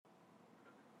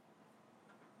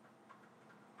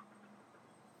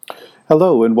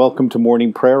Hello and welcome to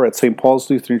morning prayer at St. Paul's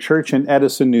Lutheran Church in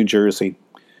Edison, New Jersey.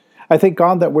 I thank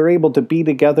God that we're able to be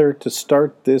together to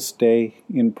start this day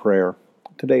in prayer.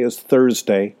 Today is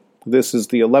Thursday. This is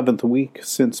the 11th week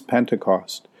since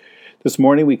Pentecost. This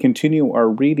morning we continue our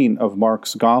reading of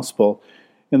Mark's Gospel,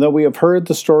 and though we have heard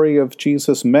the story of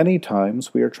Jesus many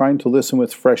times, we are trying to listen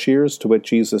with fresh ears to what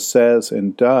Jesus says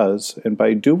and does, and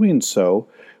by doing so,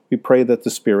 we pray that the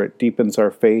Spirit deepens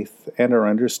our faith and our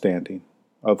understanding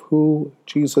of who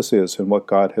Jesus is and what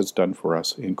God has done for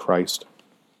us in Christ.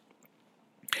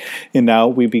 And now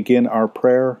we begin our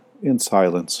prayer in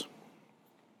silence.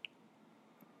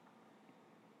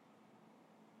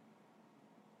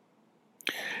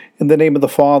 In the name of the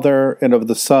Father, and of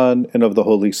the Son, and of the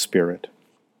Holy Spirit.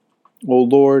 O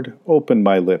Lord, open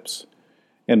my lips,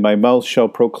 and my mouth shall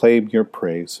proclaim your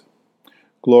praise.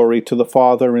 Glory to the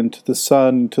Father, and to the Son,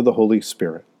 and to the Holy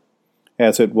Spirit,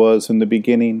 as it was in the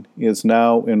beginning, is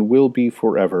now, and will be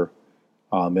forever.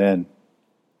 Amen.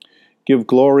 Give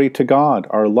glory to God,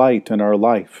 our light and our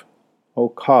life. O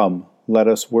come, let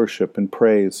us worship and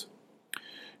praise.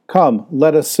 Come,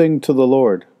 let us sing to the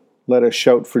Lord. Let us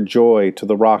shout for joy to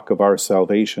the rock of our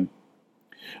salvation.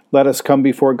 Let us come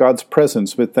before God's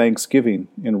presence with thanksgiving,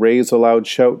 and raise a loud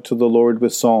shout to the Lord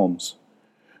with psalms.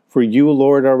 For you,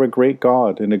 Lord, are a great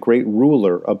God, and a great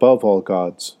ruler above all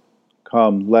gods.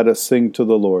 Come, let us sing to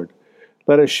the Lord.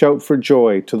 Let us shout for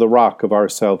joy to the rock of our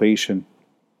salvation.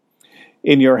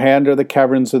 In your hand are the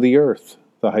caverns of the earth.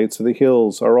 The heights of the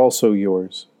hills are also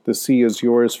yours. The sea is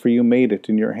yours, for you made it,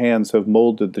 and your hands have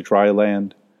molded the dry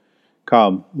land.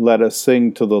 Come, let us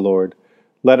sing to the Lord.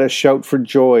 Let us shout for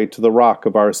joy to the rock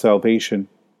of our salvation.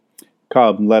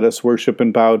 Come, let us worship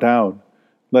and bow down.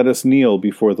 Let us kneel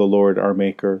before the Lord our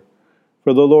Maker.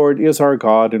 For the Lord is our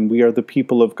God, and we are the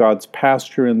people of God's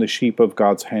pasture and the sheep of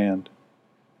God's hand.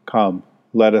 Come,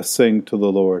 let us sing to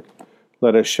the Lord.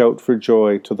 Let us shout for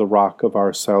joy to the rock of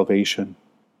our salvation.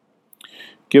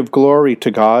 Give glory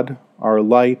to God, our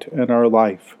light and our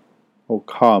life. O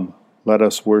come, let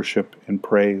us worship and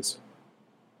praise.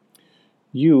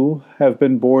 You have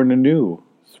been born anew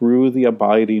through the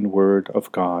abiding word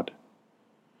of God.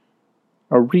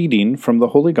 A reading from the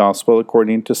Holy Gospel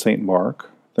according to St. Mark,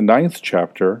 the 9th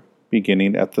chapter,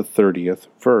 beginning at the 30th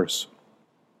verse.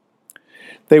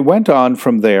 They went on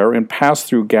from there and passed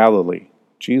through Galilee.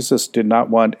 Jesus did not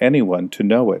want anyone to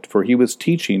know it, for he was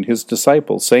teaching his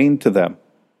disciples, saying to them,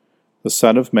 "The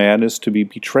Son of Man is to be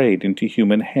betrayed into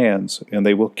human hands, and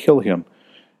they will kill him,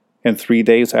 and 3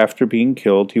 days after being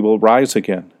killed he will rise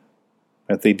again."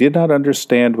 But they did not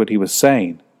understand what he was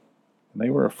saying, and they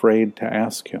were afraid to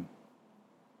ask him.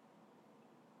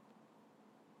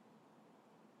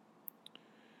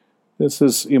 This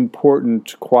is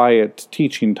important, quiet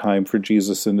teaching time for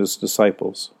Jesus and his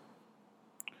disciples.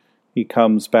 He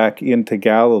comes back into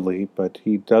Galilee, but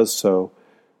he does so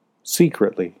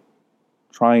secretly,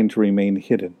 trying to remain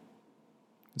hidden.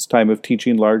 It's time of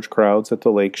teaching large crowds at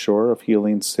the lakeshore, of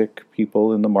healing sick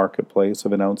people in the marketplace,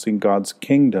 of announcing God's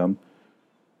kingdom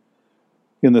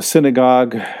in the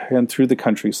synagogue and through the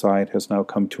countryside has now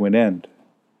come to an end.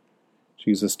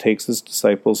 Jesus takes his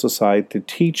disciples aside to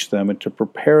teach them and to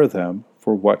prepare them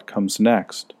for what comes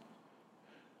next.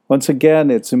 Once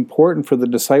again, it's important for the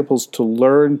disciples to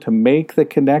learn to make the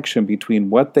connection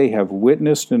between what they have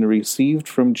witnessed and received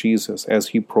from Jesus as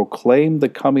he proclaimed the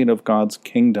coming of God's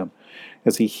kingdom,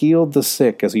 as he healed the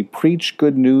sick, as he preached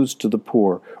good news to the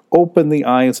poor, opened the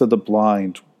eyes of the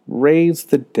blind,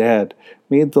 raised the dead,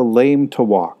 made the lame to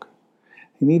walk.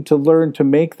 They need to learn to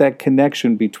make that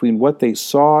connection between what they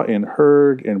saw and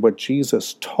heard and what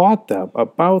Jesus taught them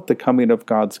about the coming of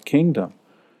God's kingdom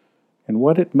and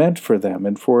what it meant for them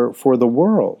and for the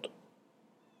world.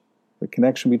 The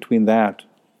connection between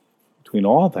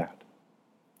all that,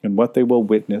 and what they will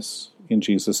witness in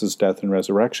Jesus' death and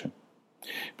resurrection.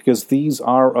 Because these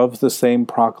are of the same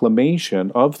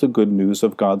proclamation of the good news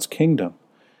of God's kingdom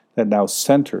that now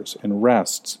centers and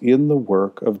rests in the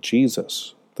work of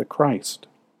Jesus, the Christ.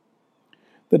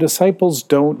 The disciples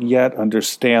don't yet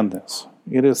understand this.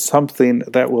 It is something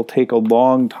that will take a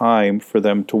long time for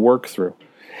them to work through.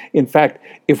 In fact,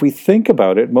 if we think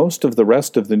about it, most of the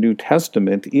rest of the New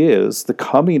Testament is the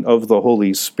coming of the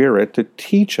Holy Spirit to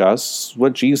teach us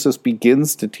what Jesus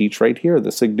begins to teach right here,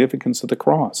 the significance of the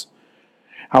cross.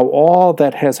 How all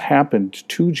that has happened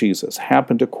to Jesus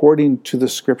happened according to the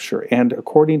Scripture and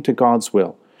according to God's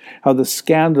will. How the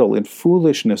scandal and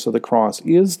foolishness of the cross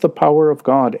is the power of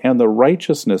God and the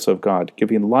righteousness of God,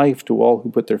 giving life to all who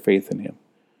put their faith in him.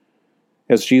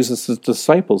 as Jesus'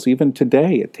 disciples. Even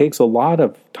today, it takes a lot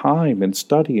of time and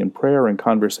study and prayer and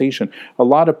conversation, a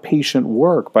lot of patient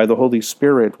work by the Holy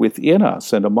Spirit within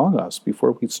us and among us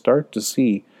before we start to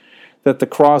see that the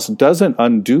cross doesn't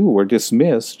undo or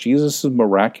dismiss Jesus'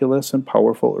 miraculous and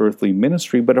powerful earthly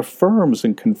ministry, but affirms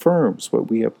and confirms what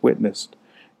we have witnessed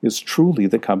is truly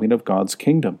the coming of God's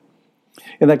kingdom.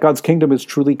 And that God's kingdom is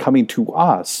truly coming to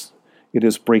us. It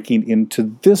is breaking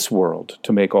into this world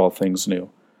to make all things new.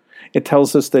 It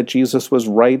tells us that Jesus was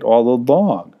right all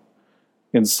along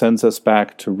and sends us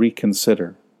back to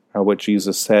reconsider how what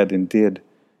Jesus said and did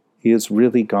is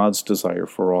really God's desire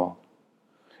for all.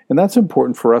 And that's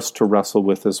important for us to wrestle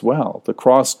with as well. The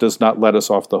cross does not let us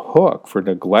off the hook for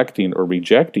neglecting or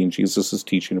rejecting Jesus'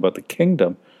 teaching about the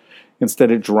kingdom.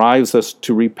 Instead, it drives us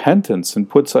to repentance and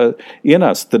puts in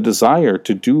us the desire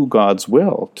to do God's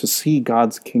will, to see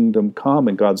God's kingdom come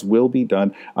and God's will be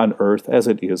done on earth as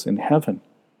it is in heaven.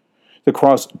 The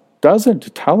cross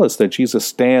doesn't tell us that Jesus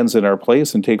stands in our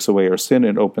place and takes away our sin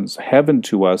and opens heaven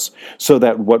to us so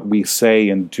that what we say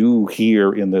and do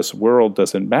here in this world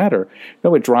doesn't matter.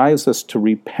 No, it drives us to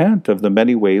repent of the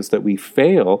many ways that we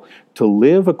fail to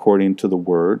live according to the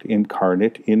Word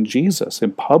incarnate in Jesus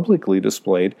and publicly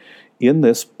displayed in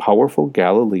this powerful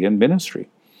Galilean ministry.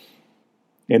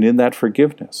 And in that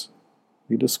forgiveness,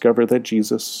 we discover that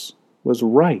Jesus was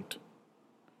right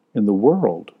in the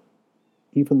world.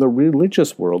 Even the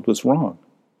religious world was wrong.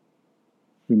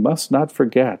 We must not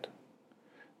forget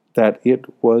that it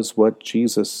is what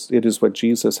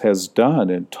Jesus has done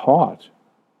and taught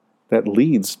that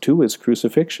leads to his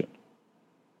crucifixion.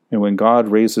 And when God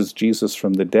raises Jesus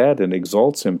from the dead and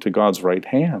exalts him to God's right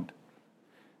hand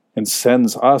and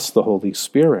sends us the Holy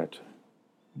Spirit,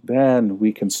 then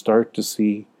we can start to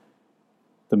see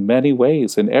the many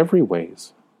ways and every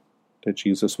ways that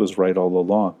Jesus was right all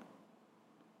along.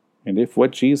 And if what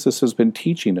Jesus has been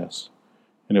teaching us,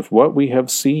 and if what we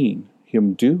have seen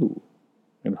him do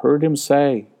and heard him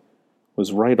say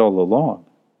was right all along,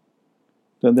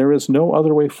 then there is no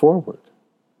other way forward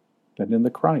than in the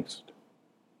Christ.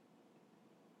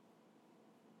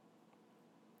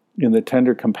 In the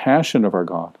tender compassion of our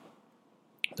God,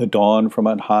 the dawn from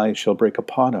on high shall break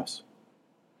upon us.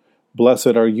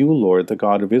 Blessed are you, Lord, the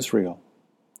God of Israel.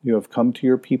 You have come to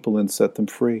your people and set them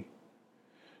free.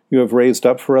 You have raised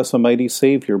up for us a mighty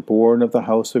Savior, born of the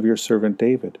house of your servant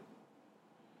David.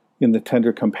 In the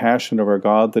tender compassion of our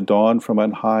God, the dawn from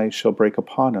on high shall break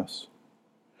upon us.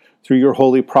 Through your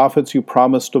holy prophets you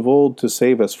promised of old to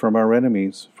save us from our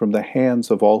enemies, from the hands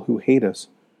of all who hate us,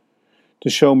 to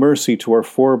show mercy to our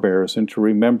forebears and to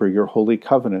remember your holy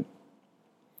covenant.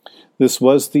 This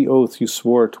was the oath you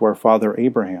swore to our father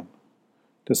Abraham,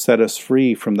 to set us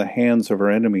free from the hands of our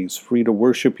enemies, free to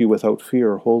worship you without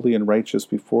fear, holy and righteous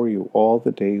before you all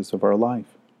the days of our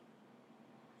life.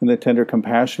 In the tender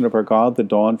compassion of our God, the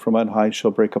dawn from on high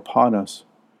shall break upon us.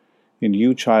 And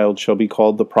you, child, shall be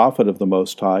called the prophet of the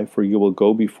Most High, for you will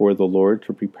go before the Lord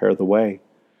to prepare the way,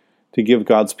 to give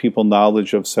God's people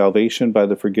knowledge of salvation by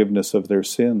the forgiveness of their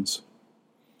sins.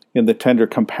 In the tender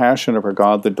compassion of our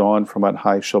God, the dawn from on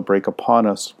high shall break upon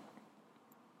us,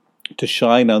 to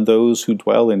shine on those who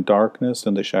dwell in darkness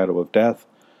and the shadow of death,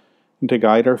 and to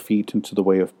guide our feet into the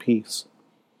way of peace.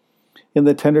 In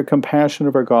the tender compassion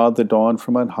of our God, the dawn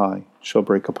from on high shall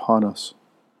break upon us.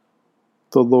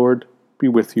 The Lord be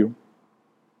with you.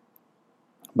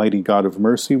 Mighty God of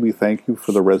mercy, we thank you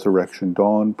for the resurrection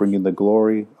dawn, bringing the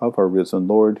glory of our risen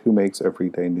Lord, who makes every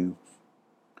day new.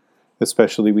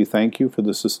 Especially we thank you for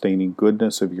the sustaining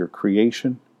goodness of your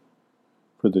creation,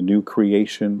 for the new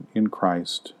creation in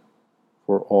Christ,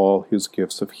 for all his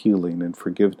gifts of healing and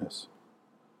forgiveness,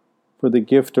 for the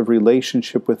gift of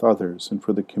relationship with others, and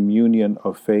for the communion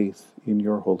of faith in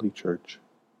your holy church.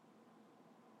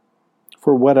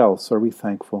 For what else are we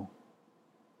thankful?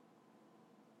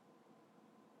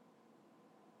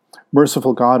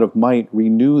 Merciful God of might,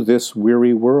 renew this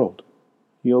weary world.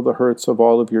 Heal the hurts of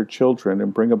all of your children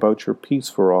and bring about your peace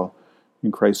for all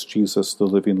in Christ Jesus, the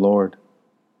living Lord.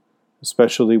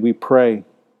 Especially we pray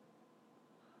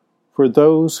for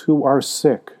those who are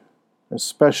sick,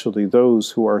 especially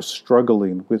those who are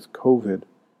struggling with COVID,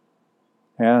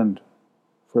 and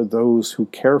for those who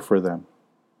care for them,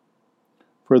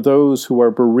 for those who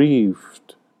are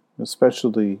bereaved,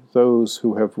 especially those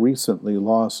who have recently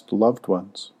lost loved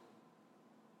ones.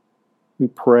 We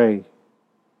pray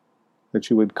that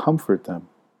you would comfort them,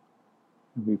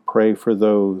 and we pray for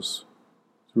those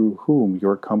through whom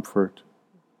your comfort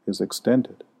is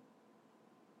extended.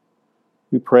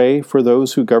 We pray for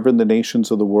those who govern the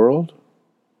nations of the world.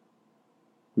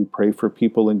 We pray for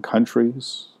people in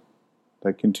countries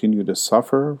that continue to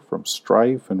suffer from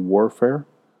strife and warfare.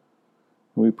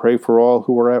 And we pray for all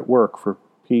who are at work for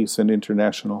peace and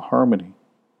international harmony.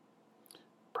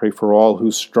 Pray for all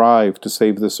who strive to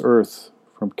save this earth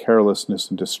from carelessness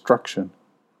and destruction.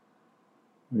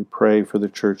 We pray for the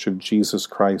Church of Jesus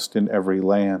Christ in every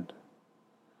land,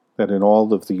 that in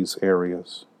all of these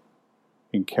areas,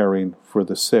 in caring for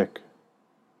the sick,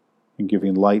 in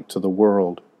giving light to the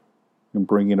world, in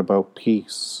bringing about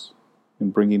peace, in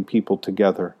bringing people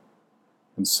together,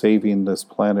 in saving this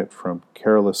planet from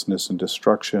carelessness and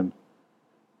destruction,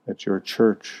 that your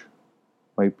Church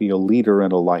might be a leader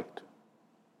and a light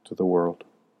to the world.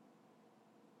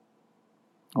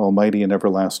 Almighty and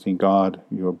everlasting God,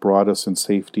 you have brought us in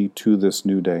safety to this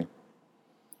new day.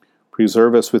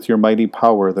 Preserve us with your mighty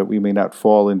power, that we may not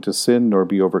fall into sin nor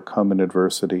be overcome in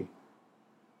adversity.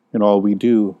 In all we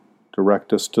do,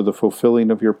 direct us to the fulfilling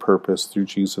of your purpose through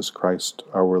Jesus Christ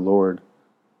our Lord.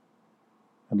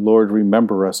 And Lord,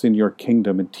 remember us in your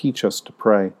kingdom and teach us to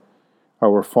pray.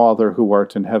 Our Father, who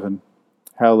art in heaven,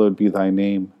 hallowed be thy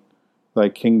name. Thy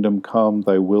kingdom come,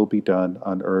 thy will be done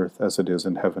on earth as it is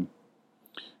in heaven.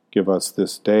 Give us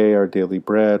this day our daily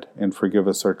bread, and forgive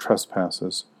us our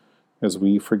trespasses, as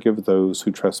we forgive those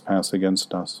who trespass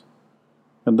against us.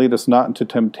 And lead us not into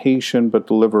temptation, but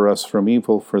deliver us from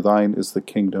evil, for thine is the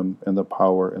kingdom, and the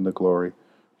power, and the glory,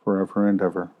 forever and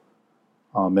ever.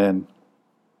 Amen.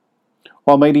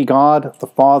 Almighty God, the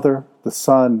Father, the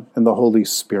Son, and the Holy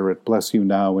Spirit, bless you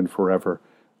now and forever.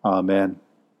 Amen.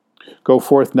 Go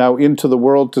forth now into the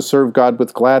world to serve God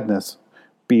with gladness.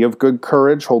 Be of good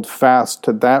courage, hold fast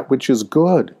to that which is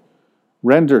good.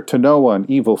 Render to no one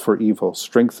evil for evil.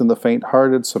 Strengthen the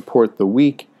faint-hearted, support the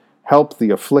weak, help the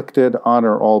afflicted,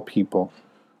 honor all people.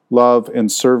 Love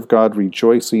and serve God,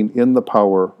 rejoicing in the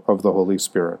power of the Holy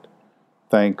Spirit.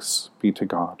 Thanks be to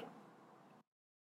God.